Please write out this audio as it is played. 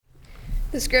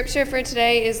The scripture for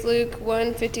today is Luke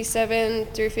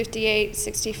 1:57 through 58,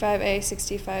 65a,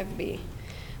 65b.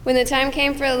 When the time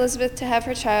came for Elizabeth to have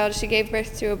her child, she gave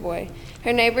birth to a boy.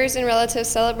 Her neighbors and relatives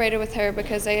celebrated with her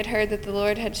because they had heard that the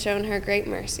Lord had shown her great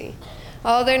mercy.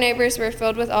 All their neighbors were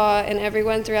filled with awe, and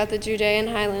everyone throughout the Judean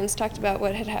highlands talked about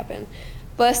what had happened.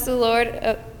 Bless the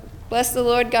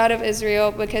Lord God of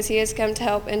Israel, because he has come to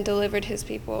help and delivered his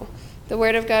people. The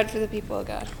word of God for the people of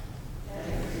God.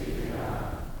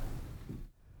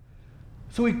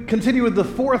 So we continue with the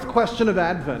fourth question of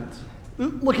Advent,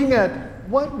 looking at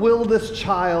what will this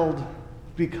child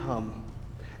become?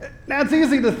 Now, it's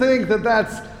easy to think that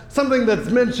that's something that's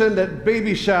mentioned at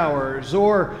baby showers,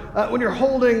 or when you're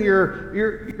holding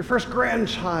your first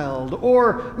grandchild,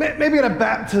 or maybe at a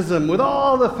baptism with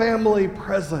all the family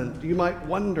present, you might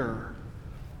wonder.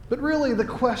 But really, the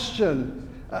question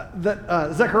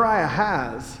that Zechariah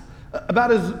has about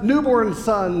his newborn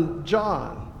son,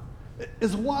 John,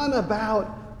 is one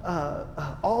about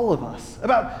all of us,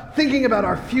 about thinking about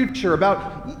our future,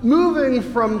 about moving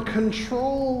from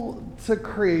control to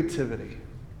creativity.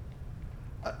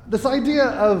 This idea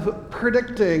of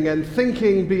predicting and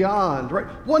thinking beyond, right?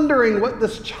 Wondering what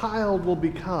this child will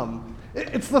become.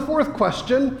 It's the fourth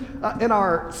question in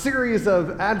our series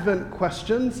of Advent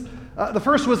questions. The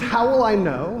first was, how will I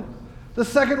know? The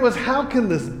second was, how can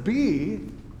this be?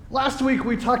 Last week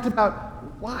we talked about,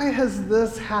 why has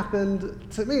this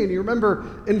happened to me? And you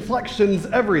remember, inflection's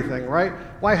everything, right?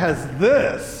 Why has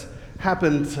this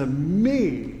happened to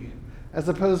me? As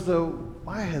opposed to,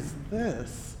 why has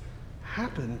this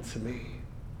happened to me?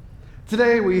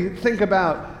 Today we think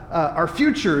about our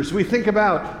futures. We think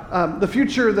about the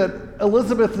future that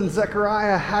Elizabeth and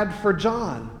Zechariah had for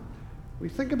John. We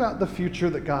think about the future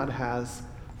that God has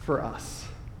for us.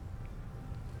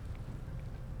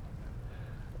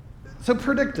 So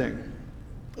predicting.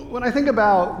 When I think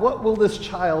about what will this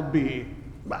child be,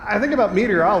 I think about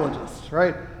meteorologists,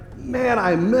 right? Man,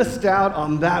 I missed out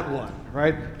on that one,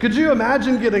 right? Could you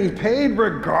imagine getting paid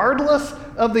regardless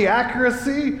of the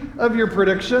accuracy of your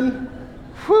prediction?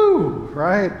 Whew,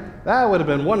 right? That would have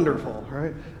been wonderful,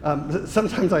 right?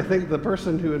 Sometimes I think the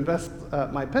person who invests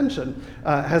my pension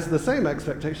has the same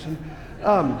expectation.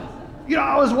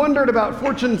 I always wondered about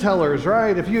fortune tellers,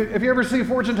 right? If you ever see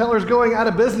fortune tellers going out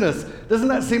of business, doesn't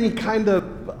that seem kind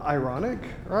of ironic,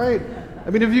 right? I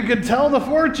mean, if you could tell the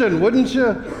fortune, wouldn't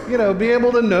you, be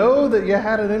able to know that you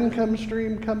had an income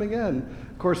stream coming in?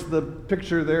 Of course, the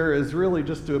picture there is really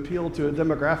just to appeal to a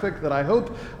demographic that I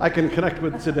hope I can connect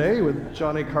with today, with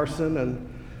Johnny Carson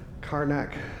and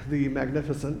Karnak the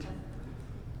Magnificent.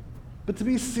 But to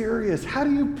be serious, how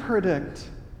do you predict?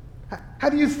 How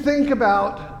do you think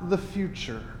about the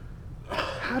future?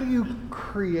 How do you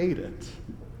create it?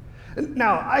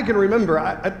 Now, I can remember,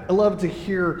 I love to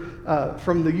hear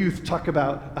from the youth talk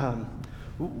about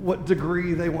what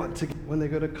degree they want to get when they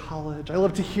go to college. I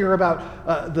love to hear about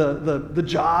the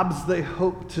jobs they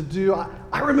hope to do.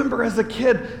 I remember as a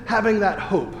kid having that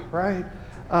hope, right?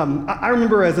 I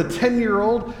remember as a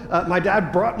 10-year-old, my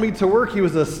dad brought me to work. He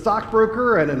was a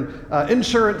stockbroker and an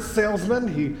insurance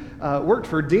salesman. He worked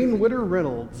for Dean Witter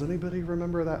Reynolds. Anybody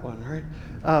remember that one, right?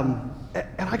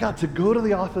 And I got to go to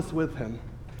the office with him.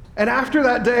 And after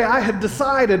that day, I had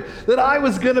decided that I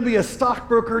was going to be a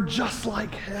stockbroker just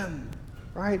like him,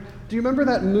 right? Do you remember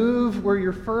that move where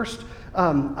your first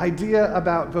idea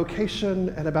about vocation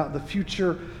and about the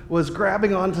future was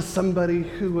grabbing onto somebody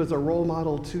who was a role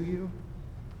model to you?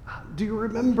 Do you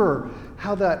remember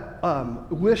how that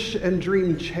wish and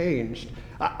dream changed?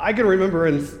 I can remember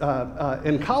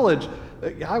in college,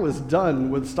 I was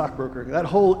done with stockbrokering. That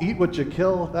whole eat what you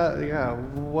kill,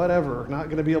 whatever, not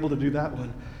going to be able to do that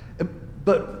one.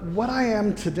 But what I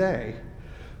am today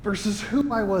versus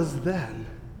who I was then,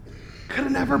 could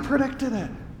have never predicted it.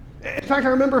 In fact, I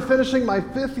remember finishing my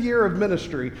 5th year of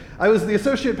ministry. I was the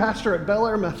associate pastor at Bel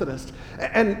Air Methodist,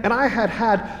 and I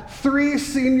had 3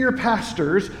 senior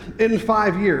pastors in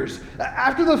 5 years.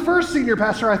 After the first senior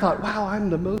pastor, I thought, wow,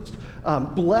 I'm the most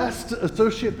blessed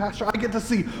associate pastor. I get to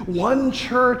see one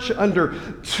church under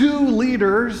 2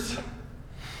 leaders.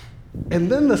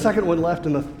 And then the second one left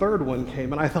and the third one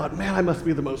came, and I thought, man, I must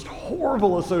be the most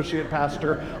horrible associate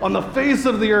pastor on the face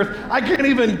of the earth. I can't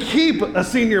even keep a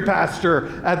senior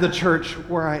pastor at the church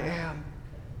where I am.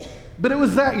 But it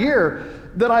was that year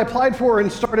that I applied for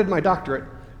and started my doctorate,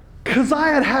 because I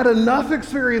had had enough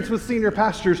experience with senior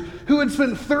pastors who had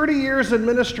spent 30 years in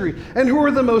ministry and who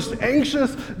were the most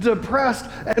anxious, depressed,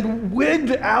 and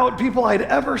wigged out people I'd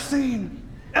ever seen.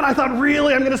 And I thought,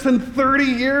 really, I'm going to spend 30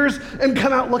 years and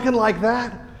come out looking like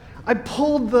that? I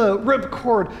pulled the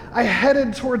ripcord. I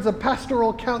headed towards a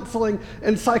pastoral counseling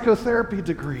and psychotherapy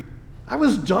degree. I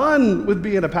was done with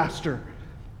being a pastor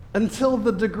until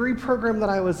the degree program that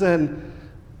I was in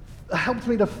helped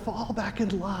me to fall back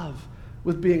in love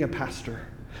with being a pastor.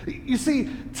 You see,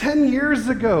 10 years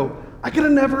ago, I could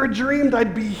have never dreamed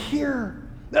I'd be here,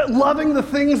 loving the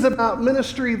things about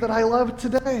ministry that I love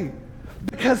today.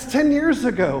 Because 10 years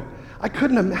ago, I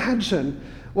couldn't imagine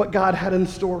what God had in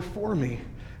store for me.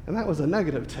 And that was a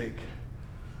negative take.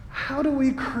 How do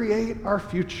we create our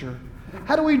future?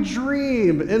 How do we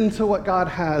dream into what God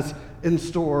has in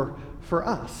store for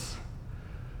us?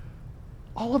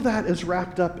 All of that is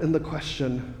wrapped up in the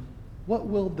question, what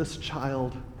will this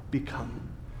child become?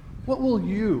 What will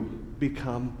you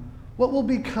become? What will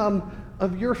become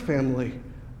of your family,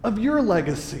 of your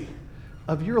legacy,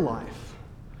 of your life?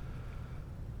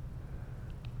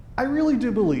 I really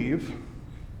do believe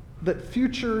that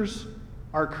futures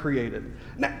are created.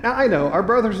 Now I know our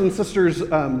brothers and sisters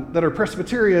that are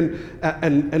Presbyterian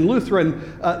and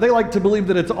Lutheran, they like to believe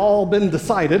that it's all been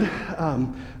decided,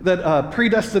 that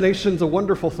predestination's a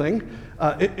wonderful thing.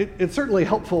 It's certainly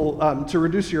helpful to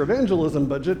reduce your evangelism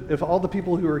budget if all the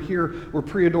people who are here were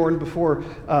preordained before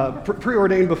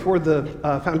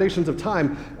the foundations of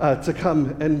time to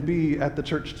come and be at the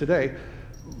church today.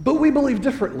 But we believe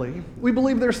differently. We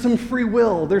believe there's some free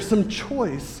will, there's some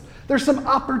choice, there's some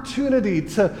opportunity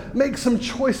to make some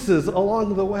choices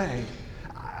along the way.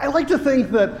 I like to think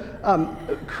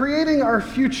that creating our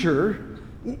future,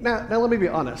 now let me be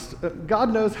honest,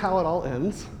 God knows how it all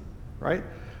ends, right?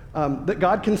 That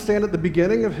God can stand at the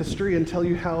beginning of history and tell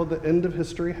you how the end of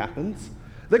history happens.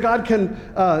 That God can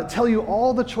tell you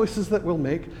all the choices that we'll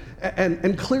make.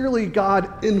 And clearly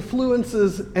God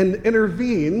influences and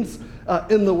intervenes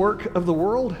in the work of the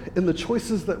world, in the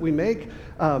choices that we make,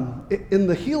 in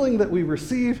the healing that we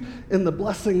receive, in the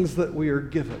blessings that we are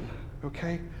given,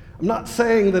 okay? I'm not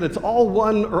saying that it's all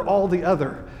one or all the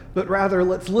other, but rather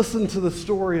let's listen to the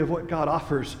story of what God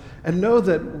offers and know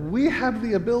that we have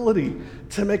the ability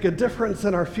to make a difference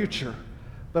in our future,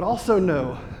 but also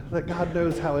know that God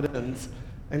knows how it ends,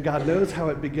 and God knows how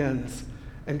it begins,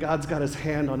 and God's got his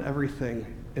hand on everything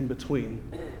in between.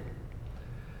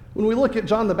 When we look at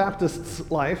John the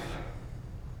Baptist's life,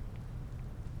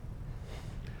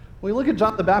 we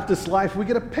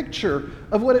get a picture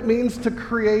of what it means to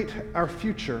create our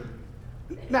future.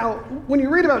 Now, when you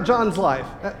read about John's life,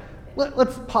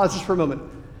 let's pause just for a moment.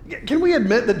 Can we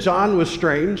admit that John was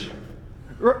strange?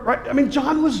 Right? I mean,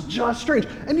 John was just strange.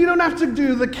 And you don't have to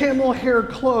do the camel hair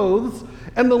clothes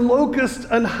and the locust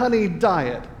and honey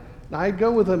diet. Now, I'd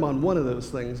go with him on one of those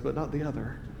things, but not the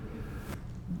other.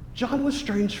 John was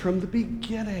strange from the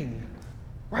beginning,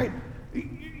 right?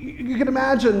 You can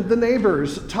imagine the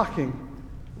neighbors talking.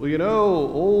 Well, you know,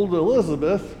 old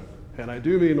Elizabeth, and I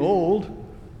do mean old,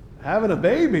 having a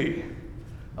baby,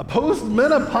 a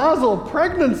postmenopausal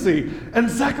pregnancy, and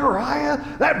Zechariah,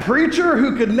 that preacher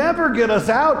who could never get us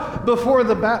out before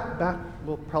the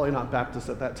well, probably not Baptist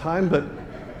at that time, but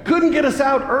couldn't get us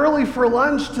out early for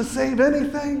lunch to save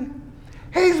anything.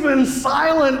 He's been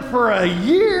silent for a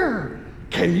year.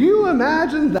 Can you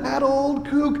imagine that old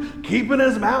kook keeping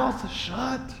his mouth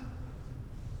shut?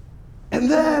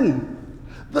 And then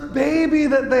the baby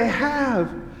that they have,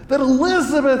 that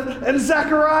Elizabeth and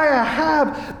Zechariah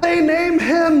have, they name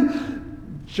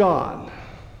him John.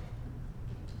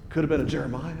 Could have been a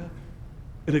Jeremiah,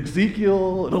 an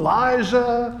Ezekiel, an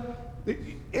Elijah,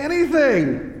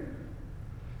 anything.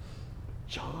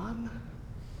 John?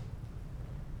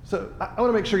 So I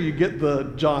want to make sure you get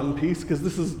the John piece, because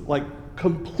this is like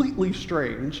completely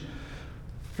strange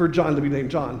for John to be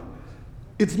named John.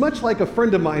 It's much like a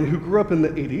friend of mine who grew up in the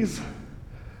 80s,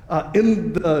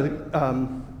 in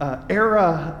the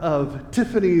era of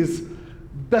Tiffany's,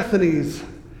 Bethany's,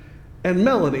 and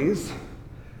Melanie's.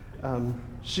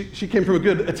 She came from a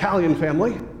good Italian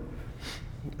family.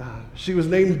 She was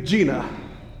named Gina.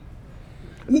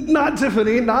 Not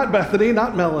Tiffany, not Bethany,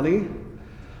 not Melanie,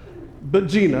 but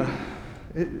Gina.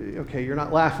 Okay, you're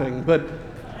not laughing, but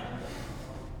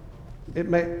it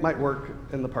might work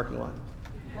in the parking lot.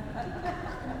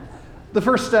 The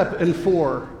first step in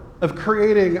 4 of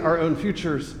creating our own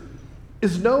futures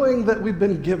is knowing that we've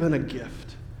been given a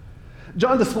gift.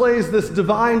 John displays this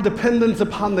divine dependence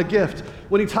upon the gift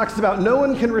when he talks about no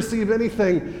one can receive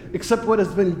anything except what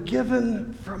has been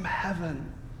given from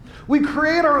heaven. We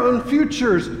create our own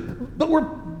futures, but we're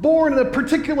born in a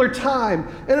particular time,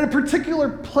 in a particular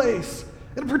place,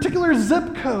 in a particular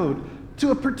zip code,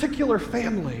 to a particular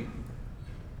family.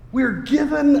 We're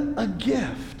given a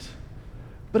gift,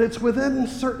 but it's within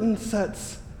certain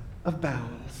sets of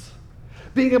bounds.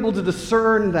 Being able to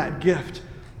discern that gift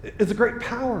is a great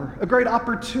power, a great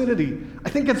opportunity. I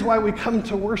think it's why we come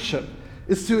to worship.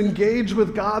 is to engage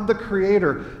with God the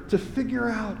Creator to figure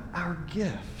out our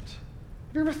gift.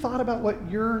 Have you ever thought about what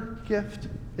your gift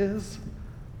is?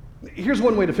 Here's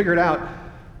one way to figure it out.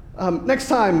 Next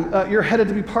time you're headed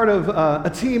to be part of a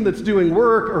team that's doing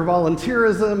work or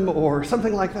volunteerism or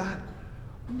something like that,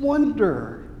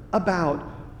 wonder about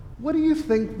what do you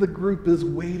think the group is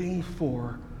waiting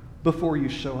for before you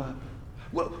show up?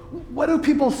 What do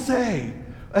people say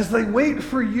as they wait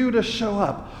for you to show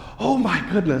up? Oh my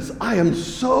goodness, I am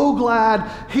so glad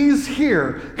he's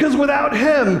here, because without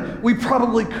him, we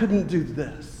probably couldn't do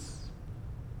this.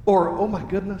 Or, oh my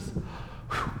goodness,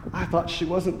 I thought she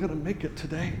wasn't going to make it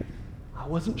today. I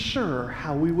wasn't sure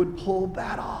how we would pull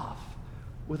that off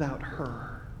without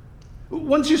her.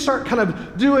 Once you start kind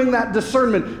of doing that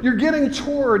discernment, you're getting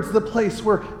towards the place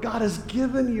where God has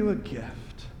given you a gift.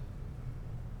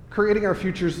 Creating our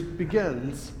futures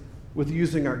begins with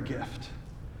using our gift.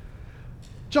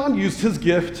 John used his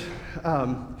gift.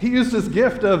 He used his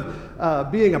gift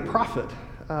of being a prophet.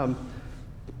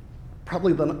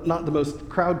 Probably not the most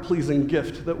crowd-pleasing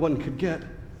gift that one could get.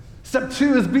 Step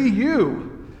 2 is be you.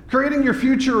 Creating your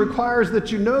future requires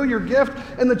that you know your gift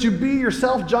and that you be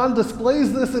yourself. John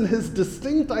displays this in his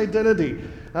distinct identity.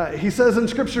 He says in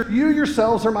Scripture, "You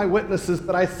yourselves are my witnesses,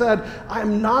 but I said, I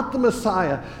am not the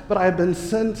Messiah, but I have been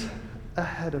sent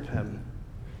ahead of him."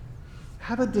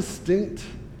 Have a distinct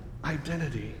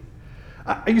identity.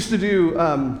 I used to do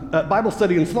Bible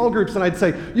study in small groups, and I'd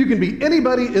say, you can be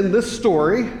anybody in this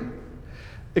story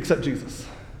except Jesus.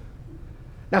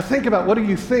 Now think about, what do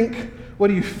you think? What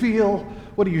do you feel?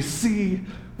 What do you see?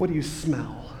 What do you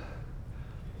smell?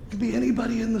 You can be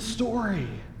anybody in the story,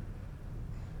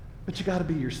 but you got to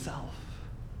be yourself.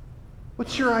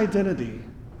 What's your identity?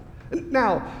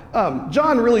 Now,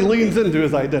 John really leans into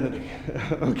his identity,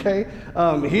 okay?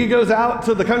 He goes out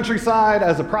to the countryside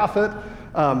as a prophet.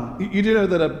 You do know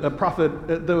that a prophet,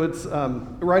 though it's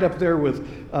right up there with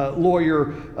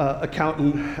lawyer,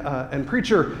 accountant, and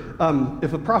preacher,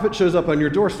 if a prophet shows up on your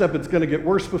doorstep, it's going to get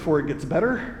worse before it gets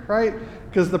better, right?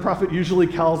 Because the prophet usually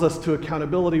calls us to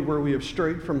accountability where we have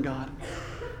strayed from God.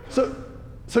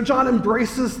 So John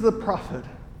embraces the prophet,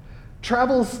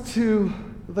 travels to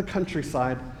the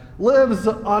countryside, lives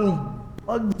on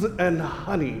bugs and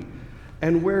honey,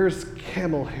 and wears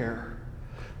camel hair.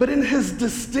 But in his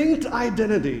distinct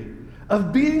identity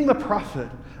of being the prophet,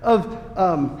 of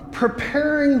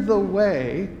preparing the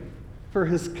way for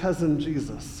his cousin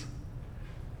Jesus,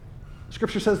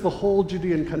 Scripture says the whole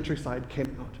Judean countryside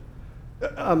came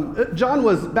out. John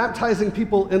was baptizing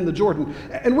people in the Jordan.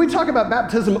 And we talk about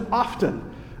baptism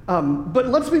often. But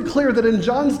let's be clear that in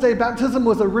John's day, baptism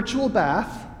was a ritual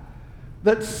bath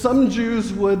that some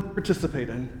Jews would participate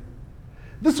in.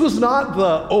 This was not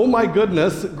the, oh my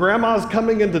goodness, grandma's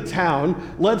coming into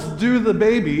town, let's do the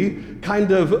baby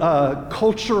kind of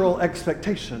cultural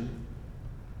expectation.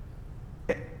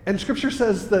 And Scripture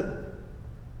says that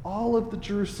all of the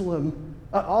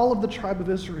tribe of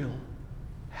Israel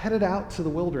headed out to the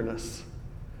wilderness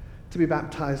to be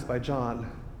baptized by John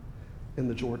in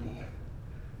the Jordan.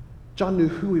 John knew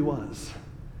who he was,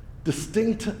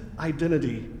 distinct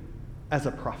identity as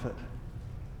a prophet.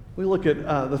 We look at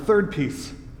the third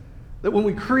piece, that when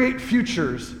we create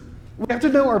futures, we have to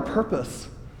know our purpose.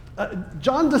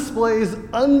 John displays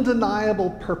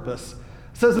undeniable purpose.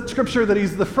 It says in Scripture that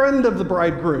he's the friend of the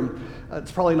bridegroom.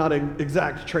 It's probably not an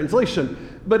exact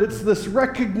translation, but it's this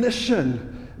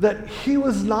recognition that he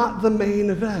was not the main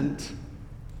event,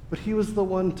 but he was the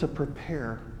one to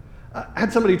prepare. I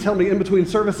had somebody tell me in between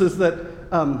services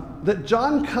that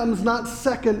John comes not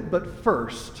second, but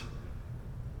first.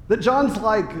 That John's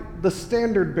like the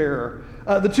standard bearer,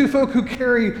 the two folk who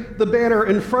carry the banner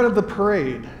in front of the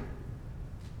parade,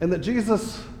 and that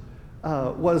Jesus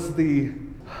was the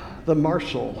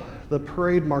marshal, the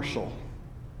parade marshal,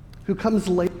 who comes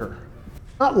later.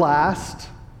 Not last,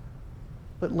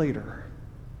 but later.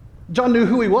 John knew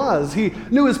who he was. He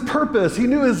knew his purpose. He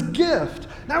knew his gift.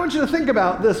 Now I want you to think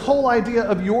about this whole idea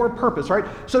of your purpose, right?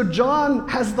 So John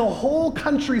has the whole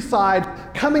countryside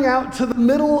coming out to the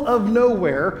middle of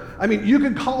nowhere. I mean, you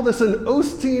could call this an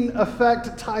Osteen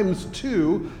effect times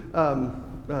 2.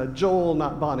 Joel,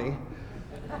 not Bonnie.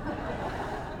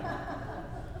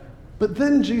 But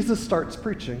then Jesus starts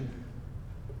preaching.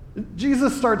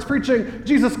 Jesus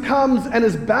comes and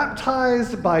is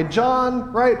baptized by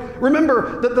John, right?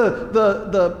 Remember that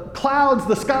the clouds,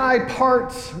 the sky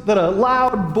parts, that a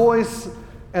loud voice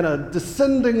and a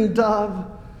descending dove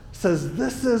says,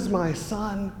 "This is my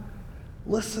son,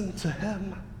 listen to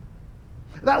him."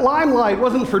 That limelight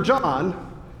wasn't for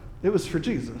John, it was for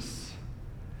Jesus.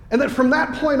 And that from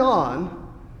that point on,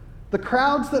 the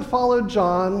crowds that followed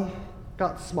John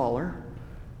got smaller,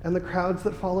 and the crowds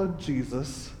that followed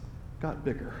Jesus got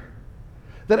bigger.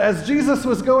 That as Jesus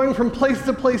was going from place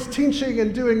to place teaching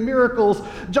and doing miracles,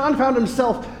 John found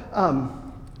himself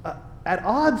at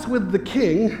odds with the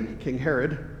king, King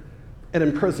Herod, and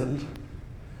imprisoned.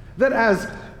 That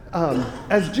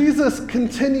as Jesus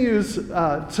continues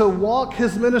to walk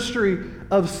his ministry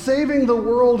of saving the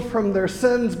world from their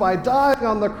sins by dying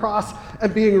on the cross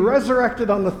and being resurrected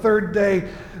on the third day,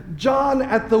 John,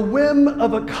 at the whim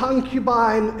of a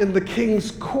concubine in the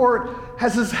king's court,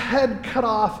 has his head cut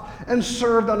off and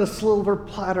served on a silver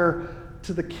platter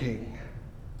to the king.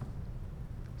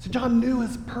 So John knew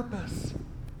his purpose.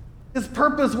 His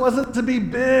purpose wasn't to be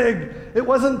big. It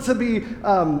wasn't to be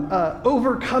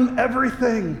overcome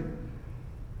everything.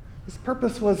 His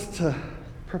purpose was to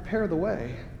prepare the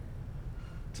way,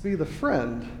 to be the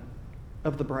friend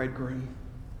of the bridegroom.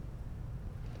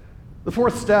 The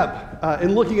fourth step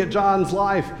in looking at John's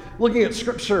life, looking at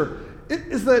Scripture,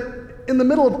 is that in the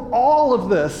middle of all of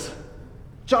this,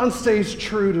 John stays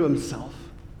true to himself.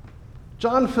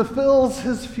 John fulfills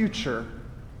his future.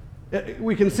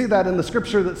 We can see that in the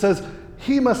Scripture that says,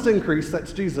 he must increase,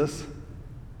 that's Jesus,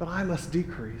 but I must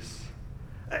decrease.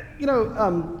 You know,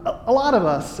 a lot of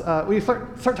us, when you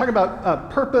start talking about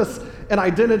purpose and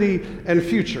identity and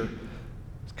future,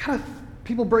 it's kind of,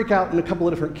 people break out in a couple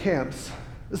of different camps.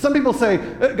 Some people say,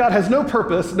 God has no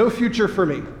purpose, no future for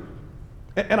me.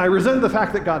 And I resent the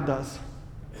fact that God does.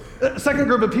 A second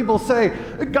group of people say,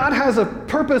 God has a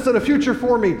purpose and a future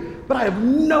for me, but I have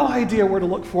no idea where to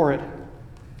look for it.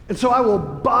 And so I will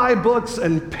buy books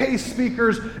and pay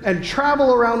speakers and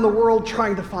travel around the world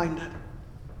trying to find it.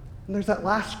 And there's that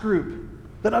last group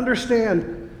that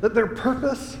understand that their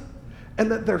purpose and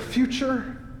that their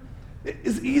future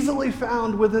is easily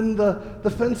found within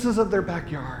the fences of their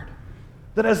backyard.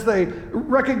 That as they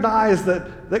recognize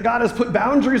that God has put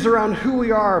boundaries around who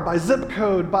we are by zip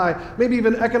code, by maybe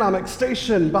even economic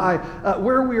station, by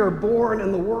where we are born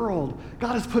in the world,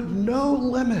 God has put no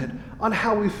limit on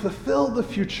how we fulfill the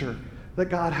future that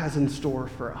God has in store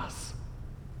for us.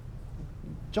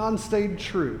 John stayed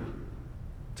true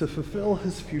to fulfill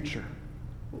his future.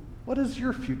 What is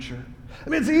your future? I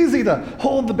mean, it's easy to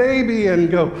hold the baby and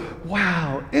go,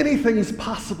 wow, anything's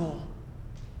possible.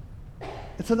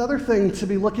 It's another thing to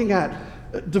be looking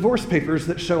at divorce papers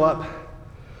that show up,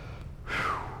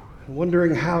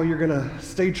 wondering how you're going to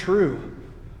stay true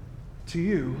to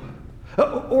you.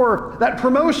 Or that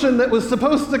promotion that was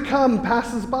supposed to come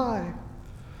passes by.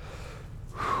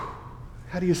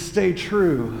 How do you stay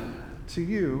true to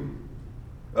you?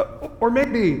 Or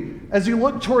maybe as you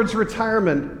look towards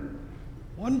retirement,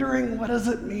 wondering what does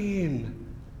it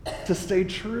mean to stay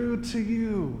true to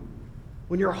you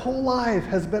when your whole life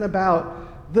has been about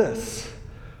this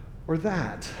or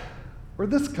that or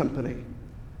this company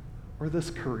or this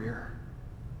career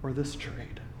or this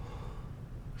trade.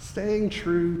 Staying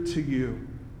true to you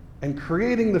and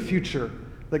creating the future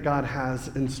that God has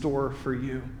in store for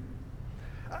you.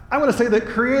 I want to say that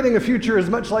creating a future is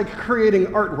much like creating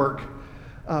artwork.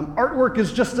 Artwork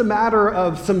is just a matter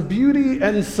of some beauty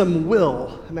and some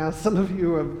will. Now, some of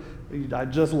you I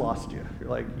just lost you. You're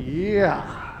like,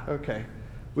 yeah, okay.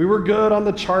 We were good on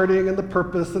the charting and the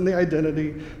purpose and the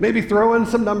identity. Maybe throw in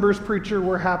some numbers, preacher.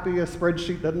 We're happy. A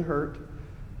spreadsheet doesn't hurt.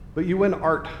 But you went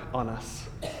art on us.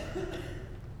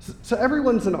 So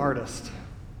everyone's an artist.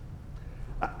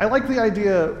 I like the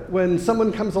idea when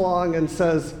someone comes along and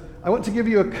says, I want to give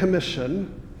you a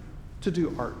commission to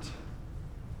do art.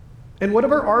 And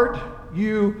whatever art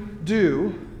you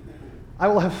do, I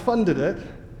will have funded it,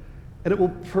 and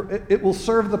it will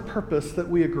serve the purpose that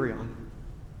we agree on.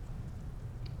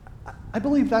 I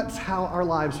believe that's how our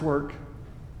lives work.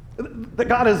 That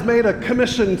God has made a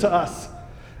commission to us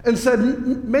and said,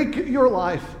 make your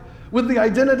life with the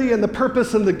identity and the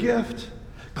purpose and the gift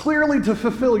clearly to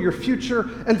fulfill your future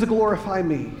and to glorify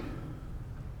me.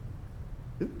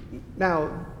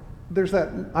 Now, there's that,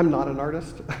 I'm not an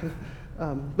artist,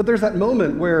 but there's that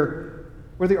moment where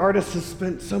the artist has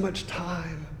spent so much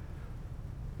time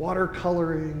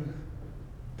watercoloring,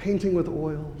 painting with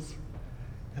oils,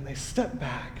 and they step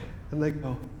back and they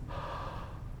go,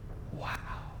 wow,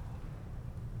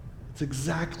 it's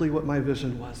exactly what my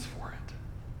vision was for it.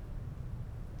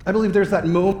 I believe there's that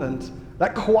moment,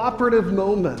 that cooperative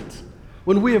moment,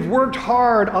 when we have worked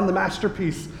hard on the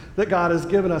masterpiece that God has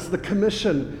given us, the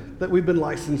commission that we've been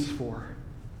licensed for.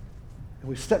 And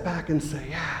we step back and say,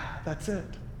 yeah, that's it.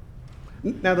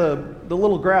 Now, the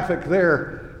little graphic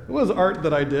there, it was art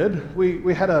that I did.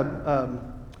 We had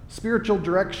a spiritual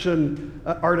direction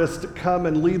artist come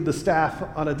and lead the staff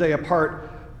on a day apart.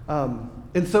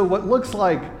 And so what looks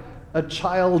like a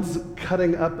child's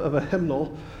cutting up of a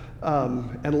hymnal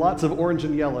and lots of orange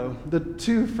and yellow. The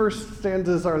two first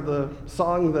stanzas are the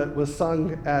song that was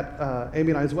sung at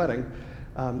Amy and I's wedding.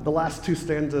 The last two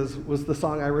stanzas was the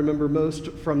song I remember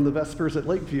most from the Vespers at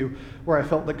Lakeview, where I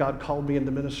felt that God called me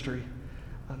into ministry.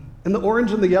 And the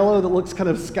orange and the yellow that looks kind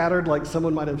of scattered, like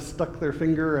someone might have stuck their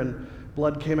finger and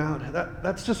blood came out,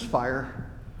 that's just fire.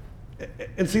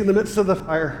 And see, in the midst of the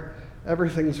fire,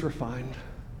 everything's refined.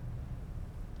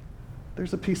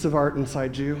 There's a piece of art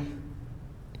inside you.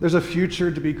 There's a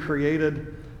future to be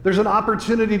created. There's an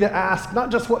opportunity to ask not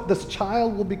just what this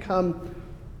child will become,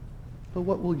 but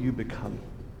what will you become?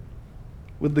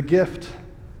 With the gift,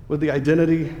 with the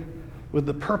identity, with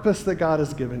the purpose that God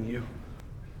has given you.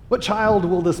 What child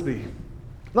will this be?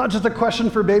 Not just a question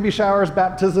for baby showers,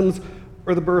 baptisms,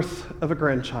 or the birth of a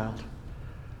grandchild,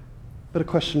 but a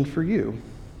question for you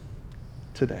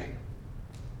today.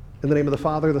 In the name of the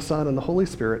Father, the Son, and the Holy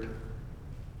Spirit,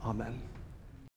 amen.